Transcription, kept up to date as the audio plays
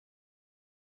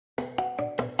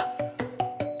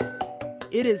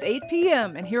It is 8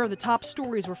 p.m. and here are the top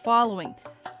stories we're following.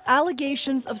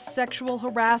 Allegations of sexual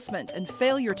harassment and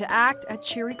failure to act at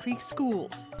Cherry Creek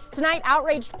schools. Tonight,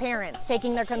 outraged parents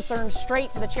taking their concerns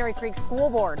straight to the Cherry Creek School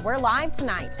Board. We're live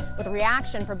tonight with a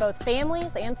reaction from both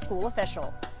families and school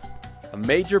officials. A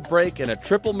major break in a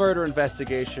triple murder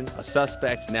investigation, a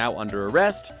suspect now under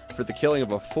arrest for the killing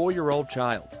of a 4-year-old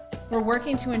child. We're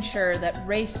working to ensure that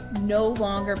race no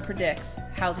longer predicts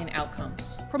housing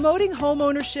outcomes. Promoting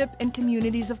homeownership in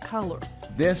communities of color.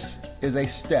 This is a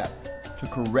step to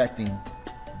correcting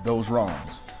those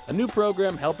wrongs. A new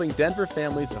program helping Denver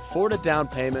families afford a down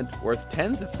payment worth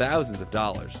tens of thousands of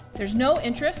dollars. There's no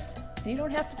interest, and you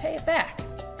don't have to pay it back.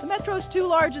 The Metro's 2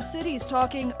 largest cities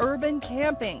talking urban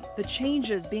camping, the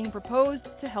changes being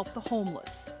proposed to help the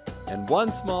homeless. And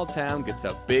one small town gets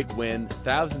a big win,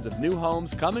 thousands of new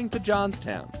homes coming to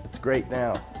Johnstown. It's great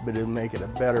now, but it'll make it a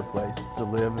better place to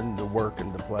live and to work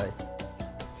and to play.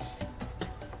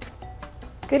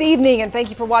 Good evening, and thank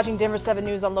you for watching Denver 7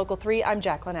 News on Local 3. I'm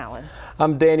Jacqueline Allen.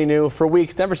 I'm Danny New. For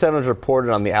weeks, Denver 7 has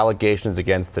reported on the allegations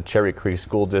against the Cherry Creek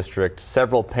School District.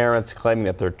 Several parents claiming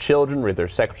that their children were either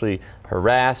sexually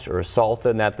harassed or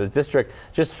assaulted, and that the district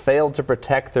just failed to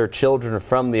protect their children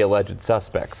from the alleged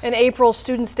suspects. In April,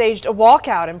 students staged a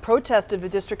walkout and protested the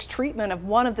district's treatment of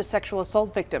one of the sexual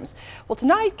assault victims. Well,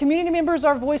 tonight, community members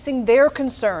are voicing their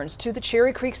concerns to the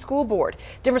Cherry Creek School Board.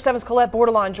 Denver 7's Colette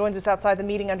Bordelon joins us outside the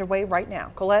meeting underway right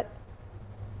now. Colette?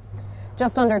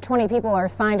 Just under 20 people are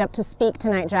signed up to speak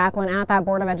tonight, Jacqueline, at that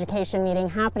Board of Education meeting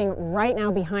happening right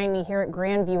now behind me here at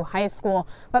Grandview High School.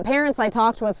 But parents I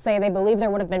talked with say they believe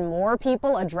there would have been more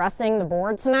people addressing the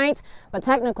board tonight, but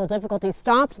technical difficulties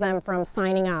stopped them from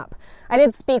signing up. I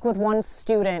did speak with one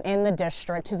student in the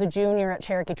district who's a junior at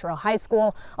Cherokee Trail High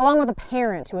School, along with a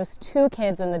parent who has 2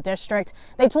 kids in the district.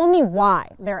 They told me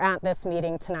why they're at this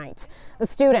meeting tonight. The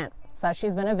student says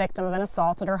she's been a victim of an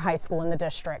assault at her high school in the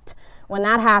district. When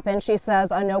that happened, she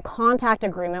says a no contact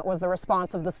agreement was the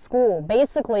response of the school.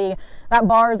 Basically, that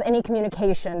bars any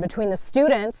communication between the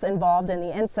students involved in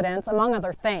the incident, among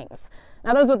other things.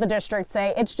 Now, those with the district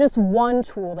say it's just one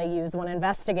tool they use when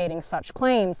investigating such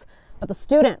claims, but the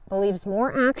student believes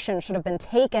more action should have been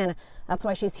taken. That's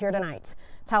why she's here tonight,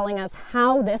 telling us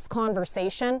how this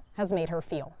conversation has made her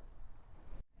feel.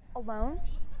 Alone,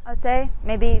 I would say.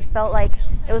 Maybe felt like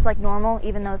it was like normal,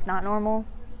 even though it's not normal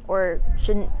or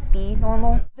shouldn't be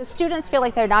normal. The students feel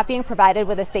like they're not being provided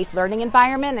with a safe learning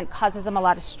environment, and causes them a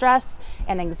lot of stress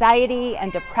and anxiety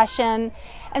and depression.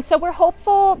 And so we're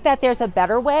hopeful that there's a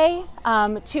better way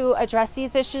to address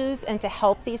these issues and to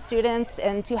help these students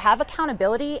and to have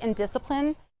accountability and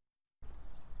discipline.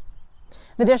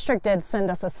 The district did send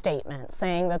us a statement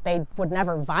saying that they would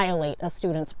never violate a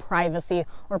student's privacy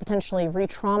or potentially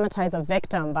re-traumatize a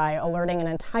victim by alerting an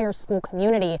entire school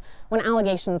community when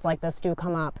allegations like this do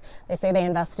come up. They say they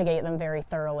investigate them very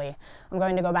thoroughly. I'm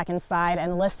going to go back inside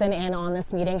and listen in on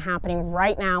this meeting happening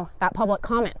right now. That public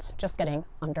comment just getting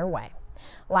underway.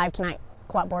 Live tonight,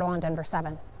 Colette Bordelon, Denver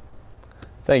 7.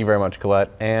 Thank you very much, Colette.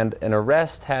 And an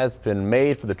arrest has been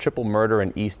made for the triple murder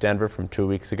in East Denver from 2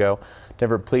 weeks ago.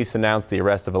 Denver police announced the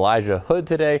arrest of Elijah Hood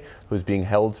today, who's being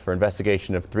held for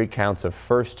investigation of 3 counts of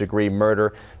first-degree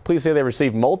murder. Police say they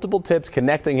received multiple tips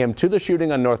connecting him to the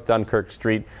shooting on North Dunkirk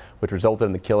Street, which resulted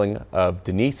in the killing of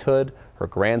Denise Hood, her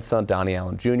grandson Donnie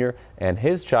Allen Jr., and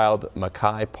his child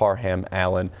Makai Parham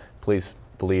Allen. Police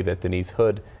believe that Denise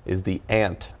Hood is the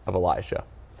aunt of Elijah.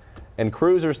 And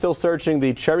crews are still searching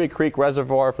the Cherry Creek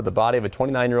Reservoir for the body of a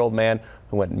 29-year-old man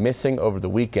who went missing over the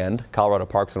weekend. Colorado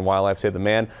Parks and Wildlife say the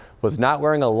man was not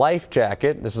wearing a life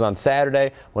jacket. This was on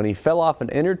Saturday when he fell off an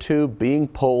inner tube being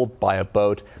pulled by a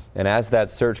boat. And as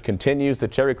that search continues, the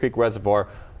Cherry Creek Reservoir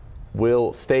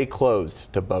will stay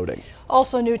closed to boating.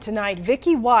 Also new tonight,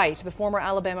 Vicky White, the former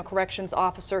Alabama corrections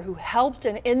officer who helped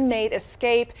an inmate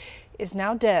escape, is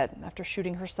now dead after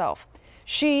shooting herself.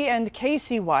 She and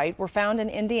Casey White were found in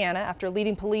Indiana after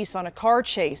leading police on a car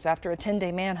chase after a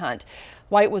 10-day manhunt.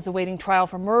 White was awaiting trial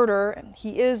for murder, and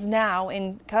he is now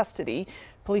in custody.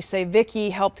 Police say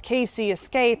Vicky helped Casey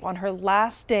escape on her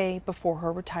last day before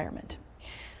her retirement.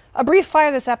 A brief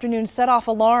fire this afternoon set off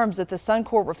alarms at the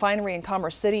Suncor refinery in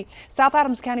Commerce City. South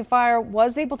Adams County Fire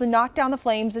was able to knock down the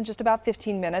flames in just about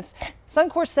 15 minutes.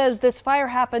 Suncor says this fire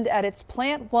happened at its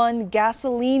Plant 1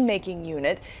 gasoline making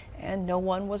unit, and no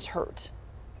one was hurt.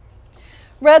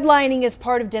 Redlining is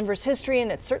part of Denver's history,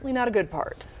 and it's certainly not a good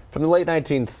part. From the late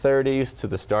 1930s to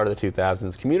the start of the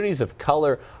 2000s, communities of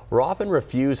color were often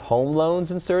refused home loans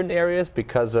in certain areas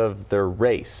because of their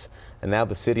race. And now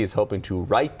the city is hoping to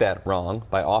right that wrong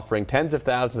by offering tens of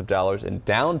thousands of dollars in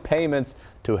down payments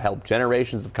to help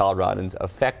generations of Coloradans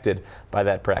affected by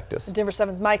that practice. Denver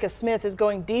 7's Micah Smith is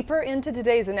going deeper into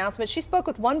today's announcement. She spoke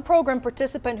with one program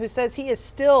participant who says he is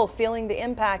still feeling the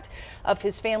impact of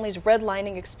his family's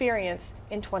redlining experience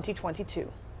in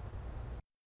 2022.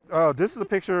 This is a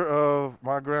picture of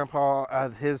my grandpa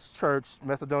at his church,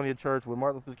 Macedonia Church, with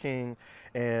Martin Luther King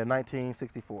in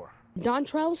 1964.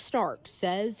 Dontrell Stark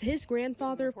says his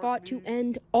grandfather fought to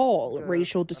end all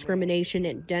racial discrimination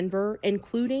in Denver,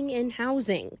 including in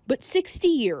housing. But 60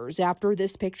 years after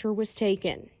this picture was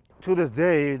taken, to this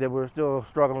day, that we're still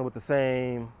struggling with the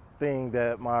same thing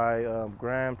that my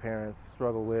grandparents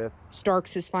struggled with.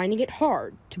 Starks is finding it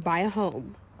hard to buy a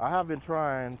home. I have been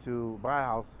trying to buy a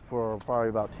house for probably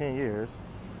about 10 years,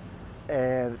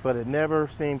 but it never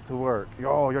seems to work.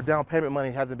 Oh, your down payment money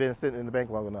hasn't been sitting in the bank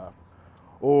long enough.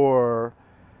 Or,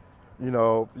 you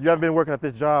haven't been working at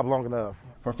this job long enough.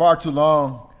 For far too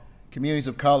long, communities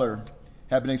of color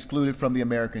have been excluded from the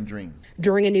American dream.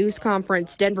 During a news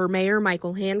conference, Denver Mayor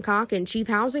Michael Hancock and Chief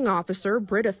Housing Officer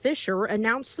Britta Fisher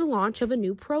announced the launch of a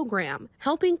new program,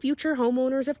 helping future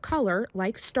homeowners of color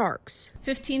like Starks.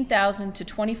 $15,000 to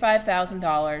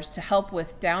 $25,000 to help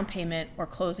with down payment or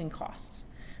closing costs.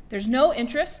 There's no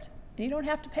interest, and you don't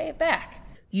have to pay it back.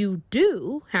 You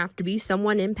do have to be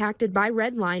someone impacted by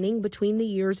redlining between the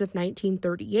years of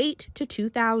 1938 to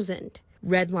 2000.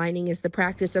 Redlining is the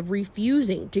practice of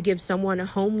refusing to give someone a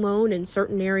home loan in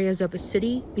certain areas of a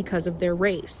city because of their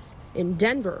race. In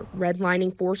Denver,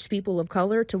 redlining forced people of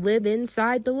color to live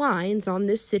inside the lines on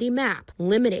this city map,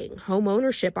 limiting home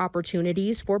ownership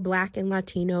opportunities for Black and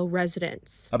Latino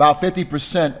residents. About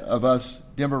 50% of us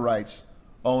Denverites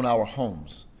own our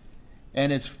homes,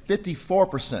 and it's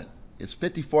 54%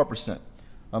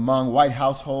 among white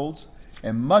households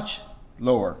and much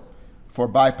lower for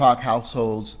BIPOC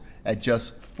households at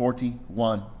just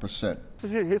 41%.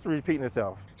 History repeating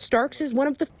itself. Starks is one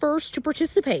of the first to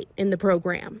participate in the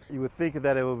program. You would think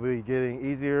that it would be getting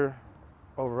easier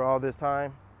over all this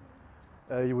time.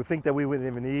 You would think that we wouldn't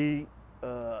even need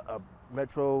a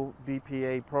Metro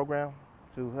DPA program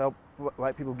to help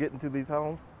Black people get into these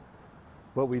homes.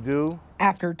 But we do.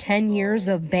 After 10 years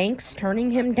of banks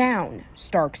turning him down,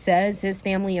 Stark says his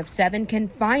family of 7 can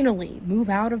finally move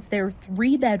out of their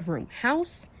 3-bedroom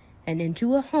house and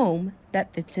into a home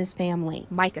that fits his family.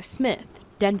 Micah Smith,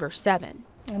 Denver 7.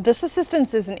 This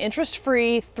assistance is an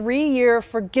interest-free 3-year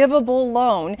forgivable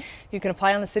loan. You can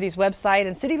apply on the city's website,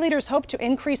 and city leaders hope to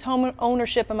increase home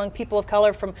ownership among people of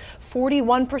color from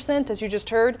 41%, as you just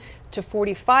heard, to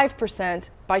 45%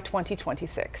 by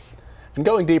 2026. And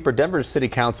going deeper, Denver's City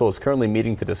Council is currently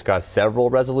meeting to discuss several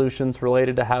resolutions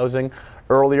related to housing.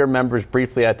 Earlier, members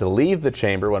briefly had to leave the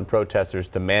chamber when protesters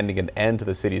demanding an end to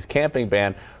the city's camping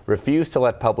ban refused to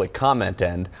let public comment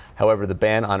end. However, the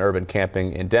ban on urban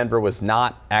camping in Denver was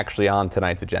not actually on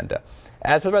tonight's agenda.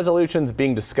 As for the resolutions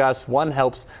being discussed, one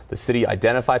helps the city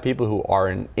identify people who are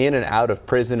in and out of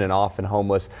prison and often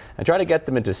homeless and try to get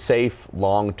them into safe,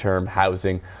 long-term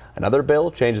housing. Another bill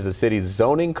changes the city's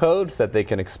zoning code so that they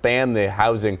can expand the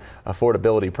housing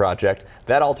affordability project.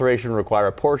 That alteration will require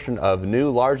a portion of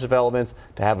new large developments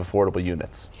to have affordable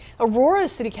units. Aurora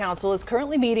City Council is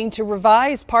currently meeting to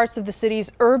revise parts of the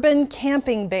city's urban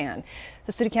camping ban.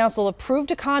 The City Council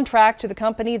approved a contract to the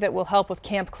company that will help with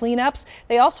camp cleanups.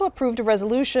 They also approved a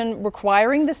resolution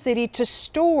requiring the city to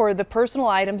store the personal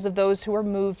items of those who are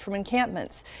moved from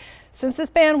encampments. Since this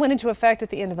ban went into effect at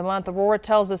the end of the month, Aurora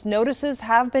tells us notices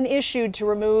have been issued to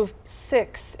remove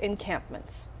 6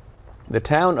 encampments. The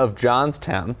town of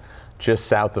Johnstown, just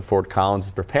south of Fort Collins,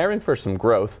 is preparing for some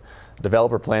growth. The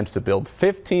developer plans to build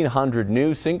 1,500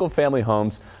 new single-family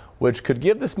homes, which could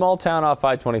give the small town off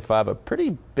I-25 a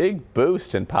pretty big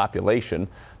boost in population.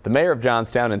 The mayor of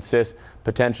Johnstown insists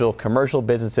potential commercial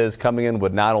businesses coming in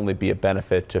would not only be a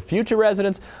benefit to future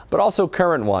residents, but also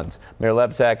current ones. Mayor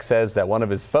Lebsack says that one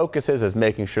of his focuses is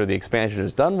making sure the expansion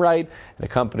is done right and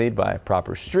accompanied by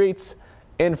proper streets,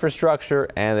 infrastructure,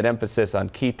 and an emphasis on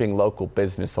keeping local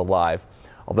business alive.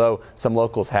 Although some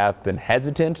locals have been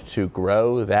hesitant to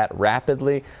grow that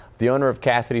rapidly, the owner of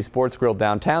Cassidy Sports Grill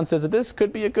downtown says that this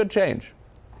could be a good change.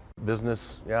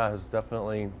 Business, has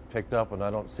definitely picked up, and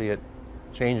I don't see it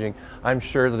changing. I'm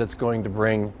sure that it's going to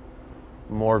bring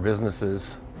more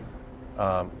businesses,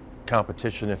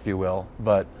 competition, if you will,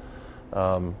 but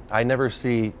I never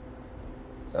see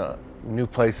new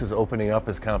places opening up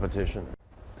as competition.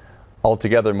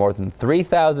 Altogether, more than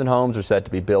 3,000 homes are set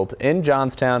to be built in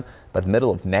Johnstown by the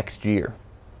middle of next year.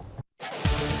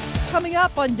 Coming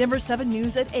up on Denver 7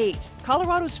 News at 8,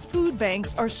 Colorado's food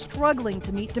banks are struggling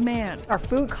to meet demand. Our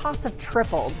food costs have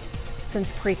tripled.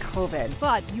 since pre-COVID.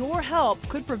 But your help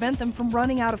could prevent them from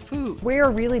running out of food. We are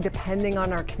really depending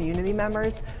on our community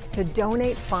members to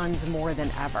donate funds more than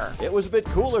ever. It was a bit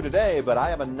cooler today, but I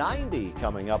have a 90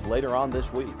 coming up later on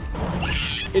this week.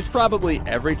 It's probably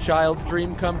every child's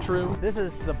dream come true. This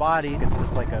is the body. It's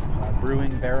just like a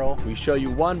brewing barrel. We show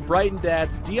you one Brighton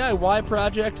Dad's DIY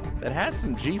project that has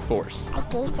some G-force. I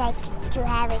guess I get to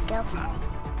have it go first.